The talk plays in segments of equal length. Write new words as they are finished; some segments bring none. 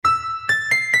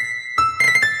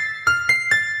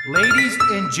Ladies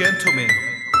and gentlemen,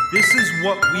 this is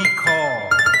what we call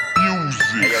music.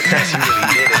 Hey, yo, Casper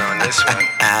really did it on this one.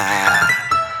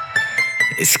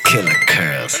 It's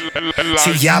KillahKurlz.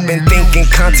 See, I've been thinking,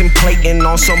 contemplating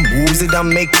on some moves that I'm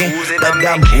making. But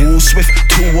I move swift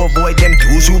to avoid them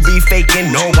dudes who be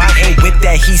faking. No, I ain't with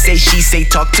that he say, she say.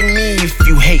 Talk to me if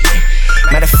you hate.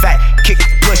 Matter of fact, kick,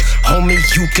 push, homie,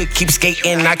 you could keep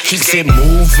skating. I keep it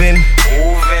moving.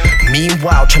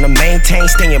 Meanwhile, tryna maintain,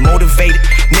 staying motivated.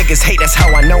 Niggas hate, that's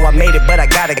how I know I made it. But I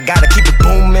gotta keep it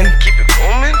booming. Keep it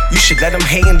booming. You should let them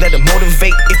hate and let them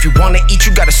motivate. If you wanna eat,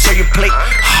 you gotta serve your plate.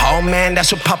 Oh man,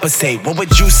 that's what Papa say. What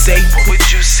would you say? What would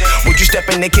you say? Would you step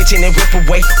in the kitchen and whip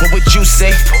away? What would you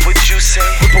say? What would you say?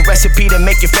 Whip a recipe to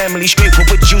make your family straight. What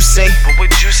would you say? What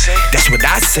would you say? That's what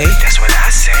I say. That's what I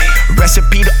say.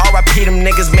 Recipe to RIP them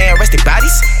niggas, man. Rest their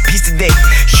bodies. Peace today.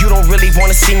 You don't really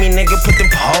wanna see me, nigga. Put them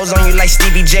paws on you like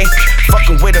Stevie J.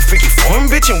 Fucking with a freaky foreign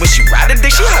bitch and when she ride a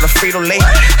dick, she had a Frito-Lay.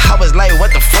 I was like,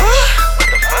 what the fuck?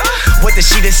 What did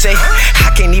she just say?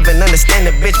 I can't even understand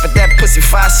the bitch, but that pussy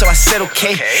fire, so I said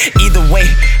okay. Either way,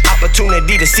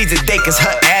 opportunity to seize the day, cause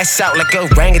her ass out like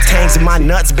orangutans and my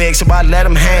nuts big, so I let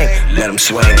them hang, let them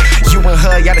swing. You and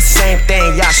her, y'all the same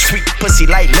thing, y'all sweet pussy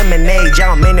like lemonade.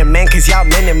 Y'all minute man, cause y'all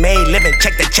minute made. Living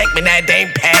check to check, but that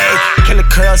ain't paid.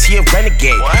 KillahKurlz, he a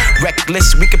renegade.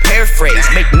 Reckless, we can paraphrase.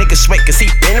 Make niggas sweat cause he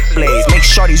been a blaze. Make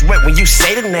shorties wet when you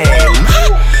say the name.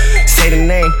 Say the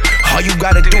name, all you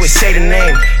gotta do is say the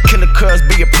name. KillahKurlz,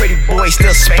 be a pretty boy,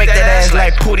 still spank that ass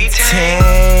like Pootie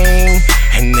Tang.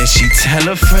 And then she tell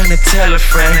a friend to tell a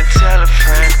friend.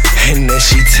 And then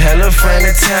she tell a friend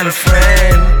to tell a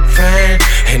friend.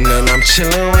 And then I'm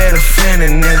chillin' with a friend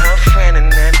and then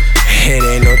it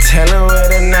ain't no tellin' where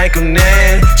the night gon'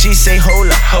 end. She say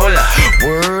hola, hola,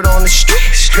 word on the street.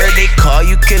 Straight they call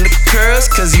you KillahKurlz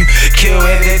cause you kill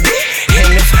with the dick.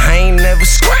 And if I ain't never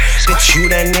squirt, that you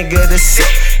that nigga to sit.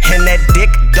 And that dick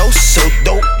dose so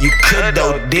dope, you could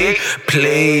dig,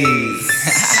 please.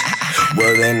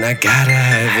 Well then I gotta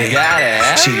have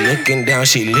it. She looking down,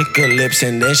 she lick her lips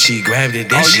and then she grabbed it.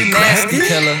 Then she grabbed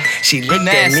it. She looked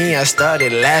at me, I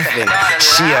started laughing.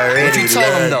 She already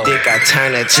loved dick, I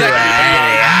turned her to a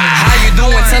addict. How you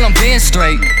doing? Tell them been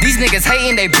straight. These niggas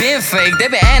hating, they been fake. They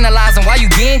been analyzing why you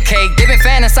getting cake. They been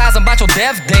fantasizing about your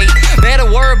death date. Better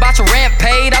word about your rent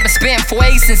paid. I been spitting for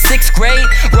ace since 6th grade.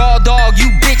 Raw dog,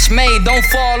 you bitch made. Don't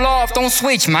fall off, don't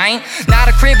switch, man. Now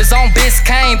the crib is on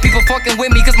Biscayne. People fucking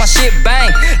with me cause my shit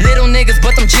bang. Little niggas,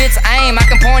 but them jits aim. I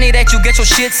can point it at you, get your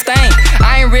shit stained.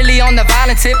 I ain't really on the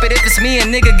violent tip, but if it's me a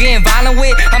nigga getting violent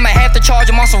with, I'ma have to charge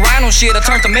him on some rhino shit. I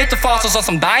turn to metaphors on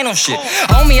some dino shit.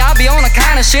 Homie, I be on the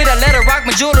kind of shit. I let her rock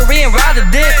my jewelry and ride the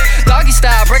dick. Doggy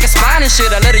style, break a spine and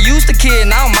shit. I let her use the kid,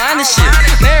 and I don't mind this shit.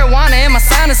 Marijuana in my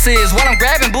sinuses. While I'm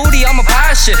grabbing booty on my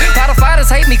pirate shit. Title fighters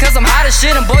hate me cause I'm hot as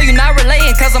shit. And boy, you not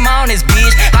relating cause I'm on this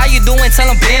bitch. How you doing? Tell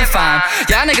them been fine.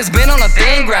 Y'all niggas been on a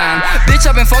thin grind. Bitch,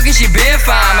 I been fucking, she been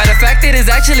fine. Matter of fact, it is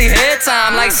actually head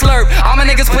time like slurp. All my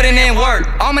niggas putting in work.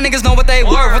 All my niggas know what they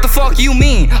worth. What the fuck you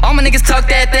mean? All my niggas tuck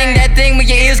that thing when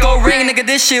your ears go ring. Nigga,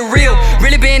 this shit real.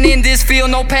 Really been in this field,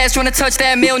 no pass trying to touch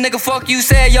that meal. Nigga, fuck you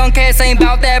said. Young cats ain't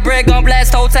bout that bread. Gun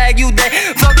blast, toe tag, you dead.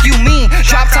 Fuck you mean?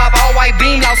 Drop top, all white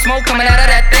beam, loud smoke coming out of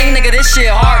that thing. Nigga, this shit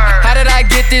hard. How did I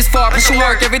get this far? Push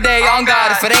work every day on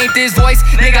God. If it ain't this voice,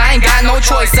 nigga, I ain't got no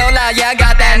choice. So loud, yeah, I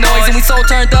got that noise. And we so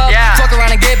turned up. Fuck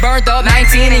around and get burnt up.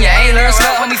 19 and you ain't learned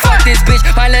slut. Homie, fuck this bitch.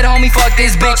 Might let a homie fuck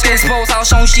this bitch. This pose how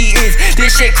shown she is.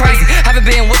 This shit crazy. Haven't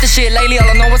been with the shit lately. All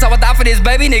I know is how I die for this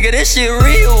baby. Nigga, this shit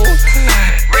real.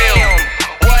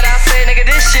 What I say, nigga,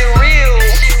 this shit real.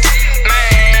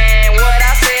 Man, what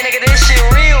I say, nigga, this shit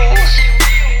real.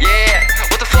 Yeah,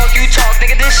 what the fuck you talk,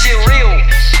 nigga, this shit real.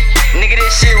 Nigga,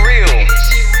 this shit real.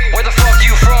 Where the fuck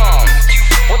you from?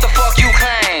 What the fuck you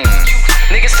claim?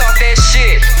 Niggas talk that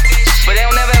shit, but they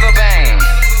don't never ever bang.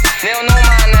 They don't know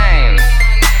my name,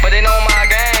 but they know my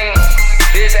game.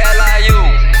 This LIU.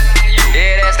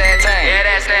 Yeah, that's that thing. Yeah,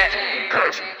 that's that.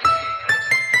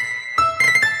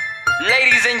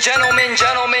 Ladies and gentlemen,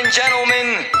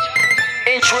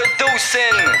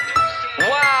 introducing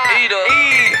Eattah.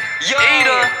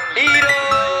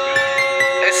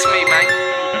 It's me, man.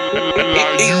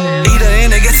 Eattah,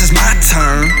 and I guess it's my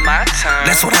turn.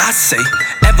 That's what I say.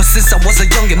 Ever since I was a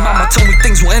youngin', mama told me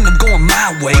things will end up going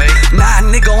my way. Now a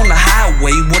nigga on the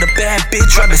highway with a bad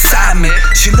bitch right beside me.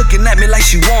 She looking at me like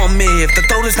she want me. If the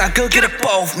throat is not good, get up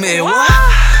off me. What?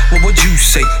 What would you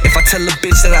say if I tell a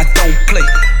bitch that I don't play?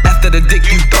 After the dick,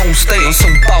 you don't stay on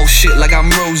some bullshit like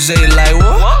I'm Rose. Like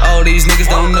what? All these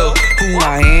niggas don't know who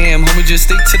I am. Homie,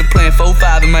 just stick to the plan.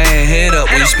 4-5 in my hand, head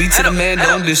up. When you speak to the man,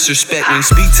 don't disrespect. When you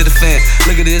speak to the fan,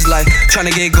 look at this life.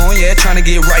 Tryna get going, yeah, tryna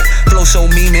get right. Flow so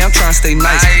mean, man, I'm tryna stay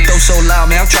nice. Flow so loud,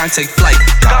 man, I'm tryna take flight.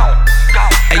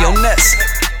 Hey, yo, Ness,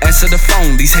 answer the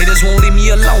phone. These haters won't leave me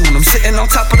alone. I'm sitting on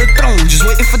top of the throne, just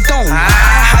waiting for Dome.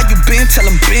 How you been? Tell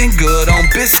them been good. On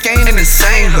Biscayne in the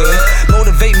same hood.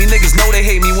 Motivate me, niggas know they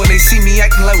hate me when they see me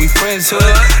acting like we friends hood.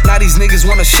 Now these niggas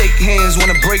wanna shake hands,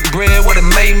 wanna break bread with a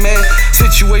main man.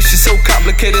 Situation so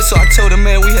complicated, so I told her,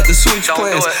 man, we had to switch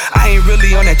plans. I ain't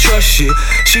really on that trust shit.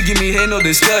 She give me head, no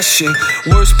discussion.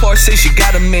 Worst part, say she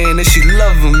got a man and she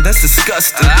love him. That's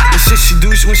disgusting. The shit she do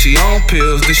when she on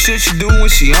pills. The shit she do when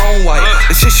she on white.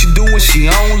 The shit she do when she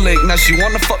on lick. Now she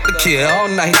wanna fuck the kid all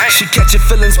night. She catching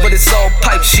feelings, but it's all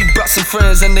pipe. She brought some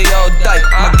friends and they all dyke.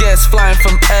 My gas flying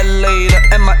from LA to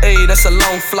MIA, that's a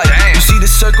long flight. You see the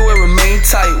circle, it remain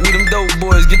tight. We them dope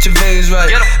boys, get your veins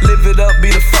right. Live it up,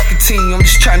 be the fucking team. I'm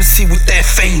just trying to see what that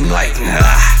fame like.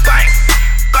 Bang,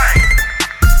 bang.